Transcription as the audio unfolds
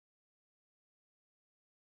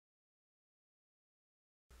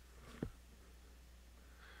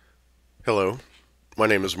Hello, my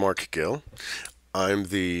name is Mark Gill. I'm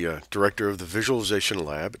the director of the Visualization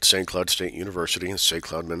Lab at St. Cloud State University in St.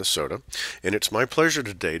 Cloud, Minnesota, and it's my pleasure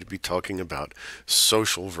today to be talking about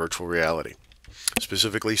social virtual reality,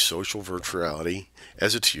 specifically social virtual reality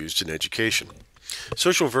as it's used in education.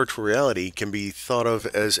 Social virtual reality can be thought of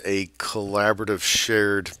as a collaborative,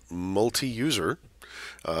 shared, multi-user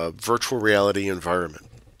virtual reality environment.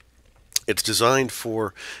 It's designed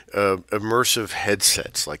for immersive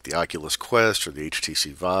headsets like the Oculus Quest or the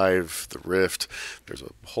HTC Vive, the Rift. There's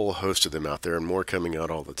a whole host of them out there and more coming out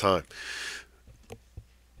all the time.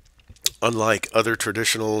 Unlike other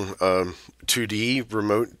traditional 2D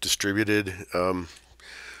remote distributed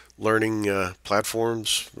learning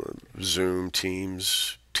platforms, Zoom,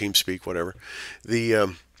 Teams, TeamSpeak, whatever,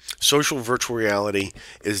 the social virtual reality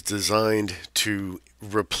is designed to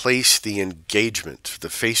replace the engagement, the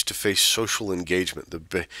face-to-face social engagement,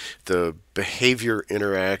 the behavior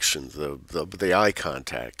interaction, the eye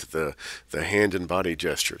contact, the hand and body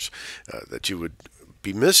gestures that you would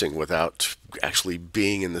be missing without actually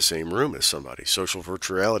being in the same room as somebody. Social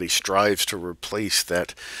virtual reality strives to replace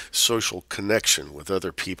that social connection with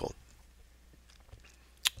other people.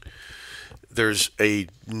 There's a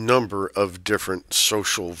number of different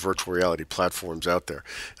social virtual reality platforms out there.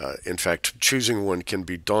 In fact, choosing one can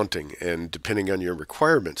be daunting, and depending on your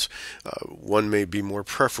requirements, one may be more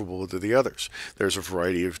preferable to the others. There's a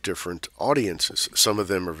variety of different audiences. Some of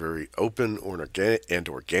them are very open or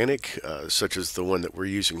organic, such as the one that we're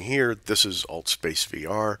using here. This is AltSpace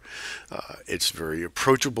VR. It's very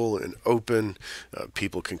approachable and open.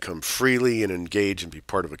 People can come freely and engage and be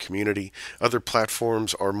part of a community. Other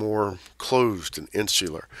platforms are more closed and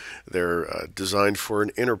insular. They're designed for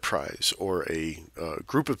an enterprise or a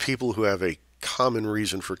group of people who have a common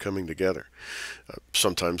reason for coming together.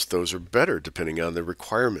 Sometimes those are better depending on the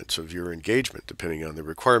requirements of your engagement, depending on the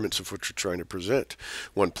requirements of what you're trying to present.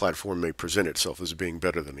 One platform may present itself as being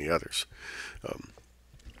better than the others.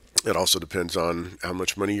 It also depends on how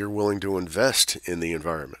much money you're willing to invest in the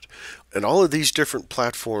environment. And all of these different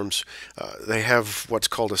platforms, they have what's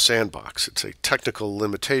called a sandbox. It's a technical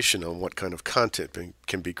limitation on what kind of content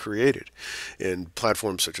can be created. In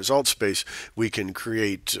platforms such as AltSpace, we can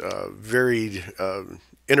create varied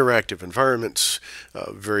interactive environments,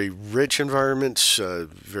 very rich environments,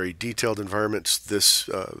 very detailed environments. This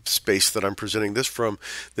space that I'm presenting this from,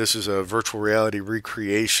 this is a virtual reality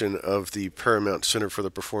recreation of the Paramount Center for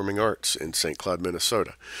the Performing Arts in St. Cloud,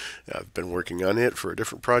 Minnesota. I've been working on it for a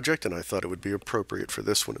different project, and I thought it would be appropriate for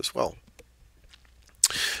this one as well.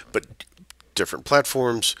 But different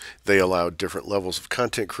platforms, they allow different levels of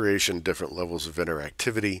content creation, different levels of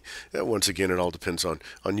interactivity. Once again, it all depends on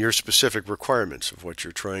your specific requirements of what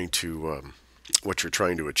you're trying to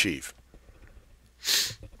achieve.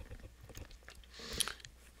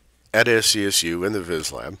 At SCSU in the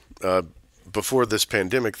Viz Lab, before this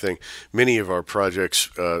pandemic thing, many of our projects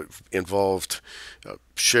involved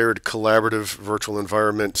shared collaborative virtual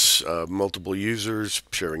environments, multiple users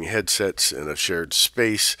sharing headsets in a shared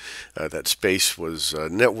space. That space was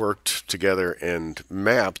networked together and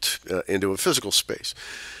mapped into a physical space.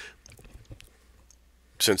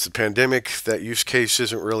 Since the pandemic, that use case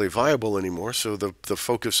isn't really viable anymore, so the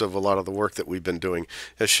focus of a lot of the work that we've been doing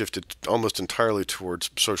has shifted almost entirely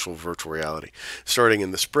towards social virtual reality. Starting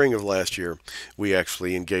in the spring of last year, we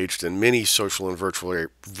actually engaged in many social and virtual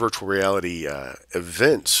reality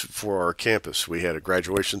events for our campus. We had a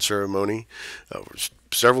graduation ceremony.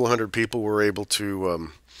 Several hundred people were able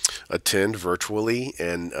to attend virtually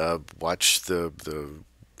and watch the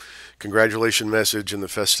congratulation message and the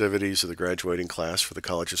festivities of the graduating class for the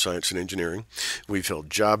College of Science and Engineering. We've held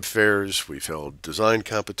job fairs, we've held design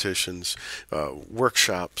competitions,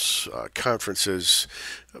 workshops, conferences,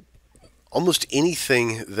 almost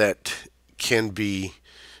anything that can be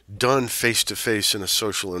done face-to-face in a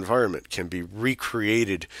social environment can be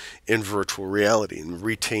recreated in virtual reality and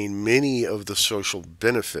retain many of the social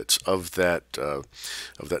benefits of that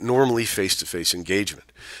normally face-to-face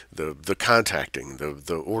engagement. The contacting,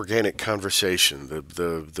 the organic conversation,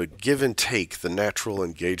 the give and take, the natural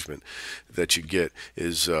engagement that you get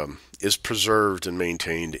is preserved and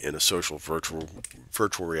maintained in a social virtual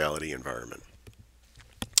reality environment.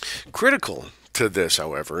 Critical to this,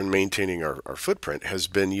 however, in maintaining our footprint has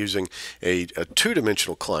been using a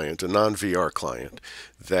two-dimensional client, a non-VR client,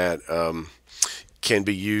 that can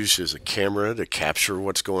be used as a camera to capture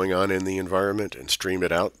what's going on in the environment and stream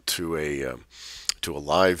it out to a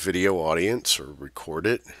live video audience or record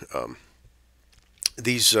it.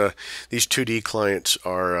 These 2D clients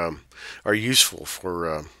are useful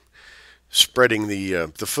for spreading the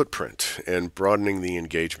footprint and broadening the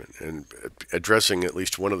engagement and addressing at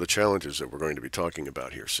least one of the challenges that we're going to be talking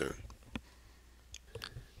about here soon.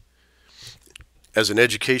 As an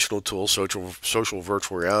educational tool, social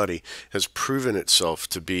virtual reality has proven itself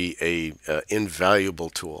to be a invaluable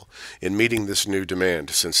tool in meeting this new demand.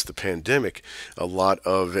 Since the pandemic, a lot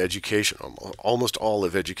of education, almost all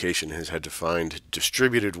of education, has had to find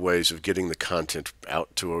distributed ways of getting the content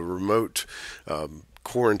out to a remote,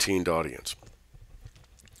 quarantined audience.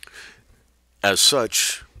 As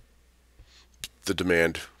such, the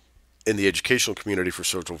demand in the educational community for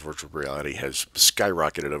social virtual reality has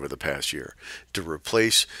skyrocketed over the past year to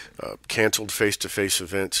replace canceled face-to-face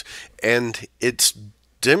events, and it's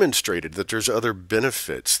demonstrated that there's other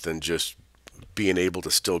benefits than just being able to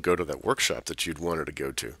still go to that workshop that you'd wanted to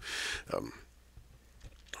go to.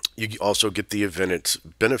 You also get the event's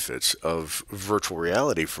benefits of virtual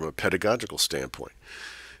reality from a pedagogical standpoint.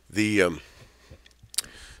 The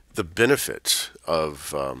benefits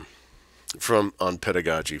of on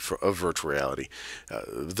pedagogy of virtual reality.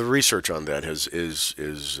 The research on that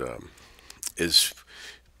is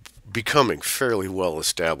becoming fairly well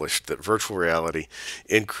established that virtual reality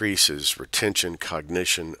increases retention,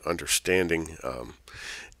 cognition, understanding.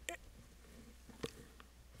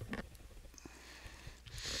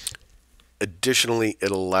 Additionally, it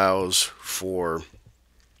allows for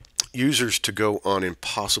users to go on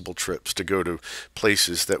impossible trips, to go to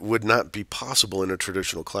places that would not be possible in a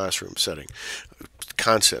traditional classroom setting.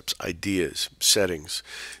 Concepts, ideas, settings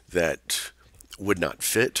that would not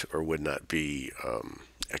fit or would not be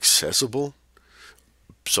accessible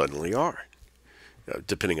suddenly are.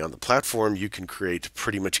 Depending on the platform, you can create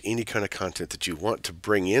pretty much any kind of content that you want to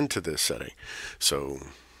bring into this setting. So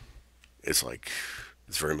it's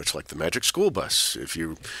very much like the Magic School Bus, if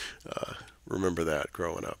you remember that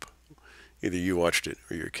growing up. Either you watched it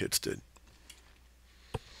or your kids did.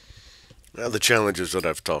 Now, the challenges that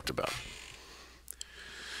I've talked about.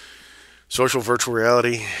 Social virtual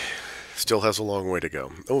reality still has a long way to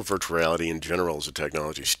go. Virtual reality in general as a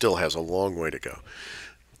technology still has a long way to go.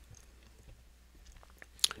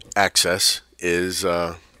 Access is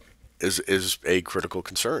a critical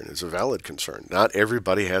concern, is a valid concern. Not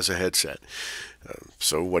everybody has a headset.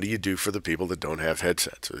 So what do you do for the people that don't have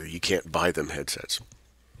headsets? You can't buy them headsets.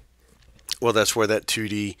 Well, that's where that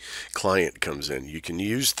 2D client comes in. You can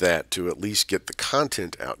use that to at least get the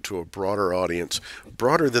content out to a broader audience,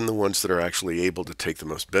 broader than the ones that are actually able to take the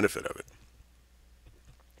most benefit of it.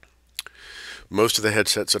 Most of the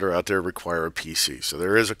headsets that are out there require a PC, so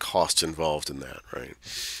there is a cost involved in that, right?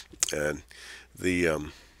 And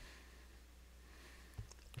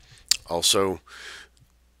also,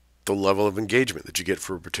 the level of engagement that you get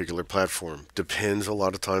for a particular platform depends a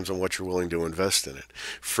lot of times on what you're willing to invest in it.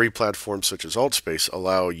 Free platforms such as AltSpace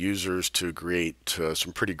allow users to create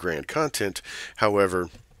some pretty grand content.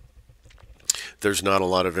 However, there's not a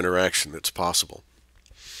lot of interaction that's possible.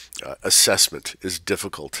 Assessment is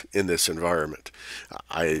difficult in this environment.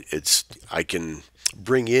 I can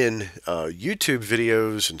bring in YouTube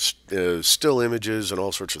videos and still images and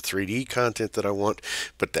all sorts of 3D content that I want,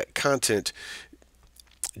 but that content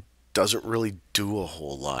doesn't really do a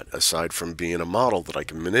whole lot aside from being a model that I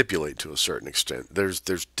can manipulate to a certain extent. There's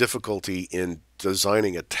difficulty in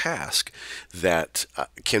designing a task that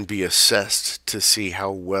can be assessed to see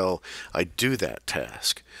how well I do that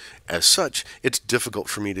task. As such, it's difficult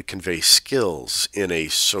for me to convey skills in a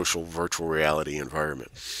social virtual reality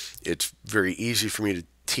environment. It's very easy for me to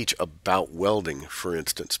teach about welding, for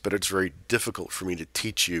instance, but it's very difficult for me to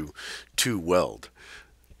teach you to weld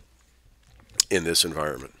in this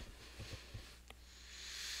environment.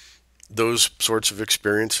 Those sorts of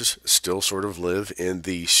experiences still sort of live in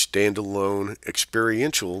the standalone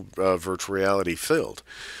experiential virtual reality field.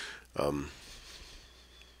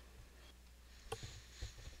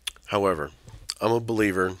 However, I'm a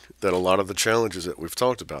believer that a lot of the challenges that we've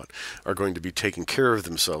talked about are going to be taking care of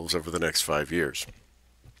themselves over the next 5 years.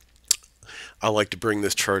 I like to bring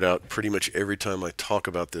this chart out pretty much every time I talk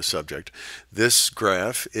about this subject. This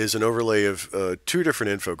graph is an overlay of two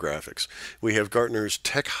different infographics. We have Gartner's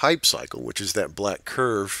Tech Hype Cycle, which is that black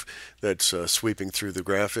curve that's sweeping through the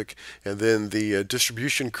graphic, and then the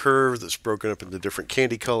distribution curve that's broken up into different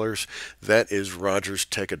candy colors. That is Rogers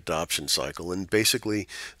Tech Adoption Cycle, and basically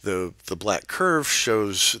the black curve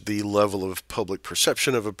shows the level of public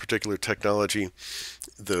perception of a particular technology.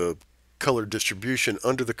 The color distribution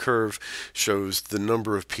under the curve shows the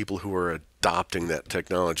number of people who are adopting that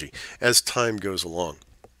technology as time goes along.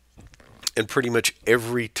 And pretty much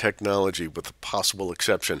every technology, with the possible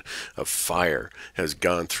exception of fire, has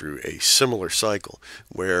gone through a similar cycle,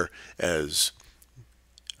 where as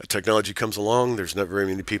Technology comes along, there's not very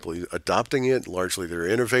many people adopting it. Largely they're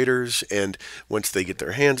innovators, and once they get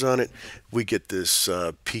their hands on it, we get this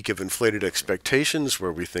peak of inflated expectations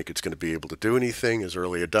where we think it's going to be able to do anything. As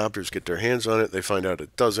early adopters get their hands on it, they find out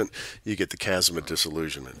it doesn't. You get the chasm of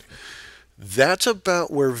disillusionment. That's about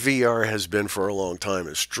where VR has been for a long time,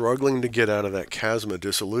 is struggling to get out of that chasm of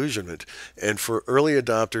disillusionment. And for early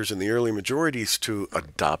adopters and the early majorities to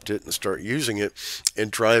adopt it and start using it and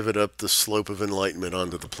drive it up the slope of enlightenment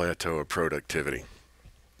onto the plateau of productivity.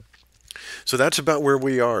 So that's about where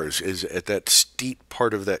we are, is at that steep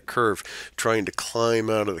part of that curve, trying to climb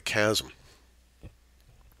out of the chasm.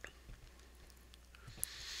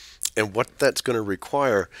 And what that's going to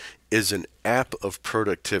require is an app of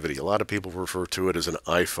productivity. A lot of people refer to it as an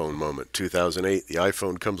iPhone moment. 2008, the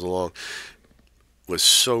iPhone comes along, was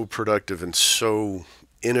so productive and so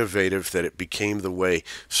innovative that it became the way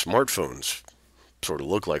smartphones sort of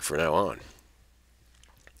look like from now on.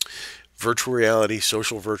 Virtual reality,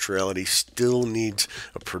 social virtual reality still needs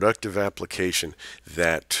a productive application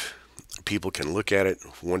that people can look at it,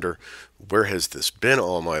 wonder, where has this been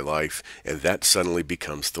all my life? And that suddenly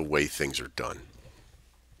becomes the way things are done.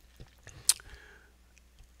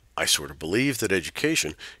 I sort of believe that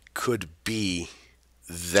education could be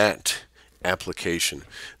that application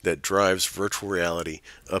that drives virtual reality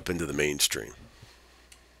up into the mainstream.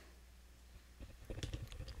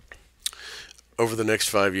 Over the next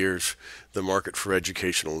 5 years, the market for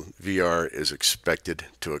educational VR is expected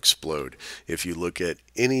to explode. If you look at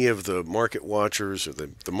any of the market watchers or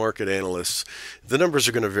the market analysts, the numbers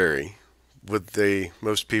are going to vary.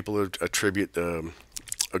 Most people attribute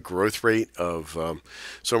a growth rate of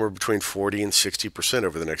somewhere between 40 and 60%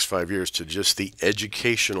 over the next 5 years to just the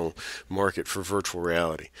educational market for virtual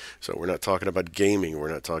reality. So we're not talking about gaming,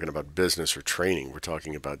 we're not talking about business or training, we're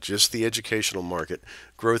talking about just the educational market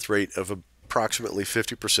growth rate of approximately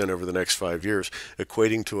 50% over the next 5 years,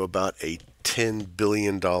 equating to about a $10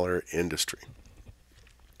 billion industry.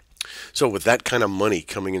 So with that kind of money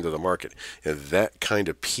coming into the market and that kind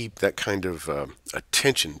of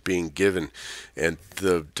attention being given and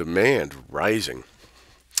the demand rising,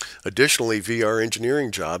 additionally, VR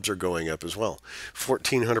engineering jobs are going up as well.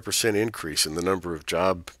 1,400% increase in the number of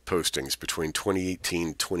job postings between 2018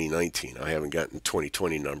 and 2019. I haven't gotten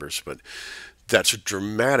 2020 numbers, but that's a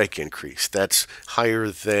dramatic increase. That's higher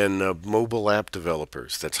than mobile app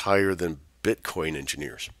developers. That's higher than Bitcoin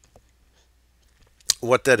engineers.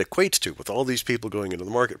 What that equates to, with all these people going into the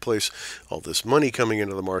marketplace, all this money coming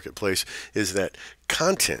into the marketplace, is that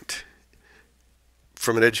content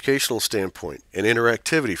from an educational standpoint and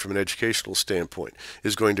interactivity from an educational standpoint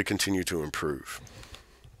is going to continue to improve.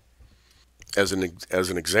 As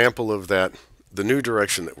an example of that, the new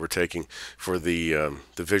direction that we're taking for the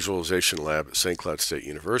visualization lab at St. Cloud State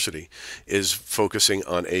University is focusing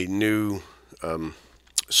on a new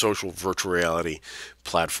social virtual reality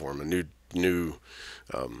platform, a new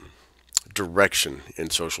direction in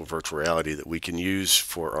social virtual reality that we can use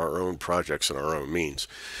for our own projects and our own means.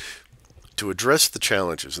 To address the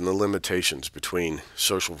challenges and the limitations between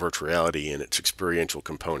social virtual reality and its experiential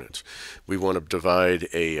components, we want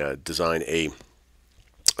to design a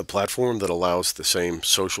platform that allows the same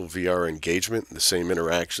social VR engagement, the same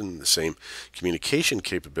interaction, the same communication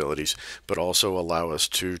capabilities, but also allow us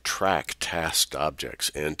to track tasked objects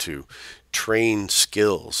and to train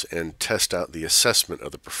skills and test out the assessment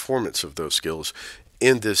of the performance of those skills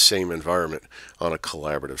in this same environment on a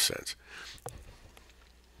collaborative sense.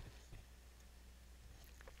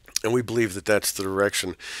 And we believe that that's the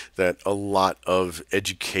direction that a lot of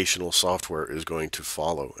educational software is going to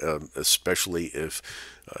follow, especially if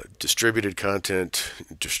distributed content,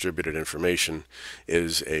 distributed information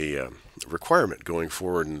is a requirement going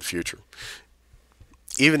forward in the future.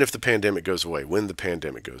 Even if the pandemic goes away, when the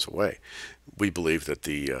pandemic goes away, we believe that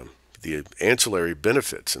the ancillary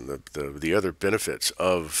benefits and the other benefits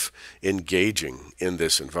of engaging in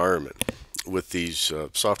this environment with these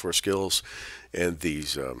software skills and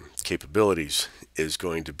these capabilities is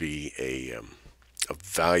going to be a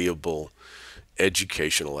valuable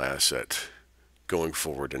educational asset going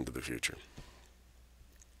forward into the future.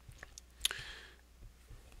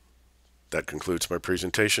 That concludes my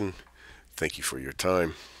presentation. Thank you for your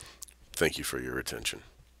time. Thank you for your attention.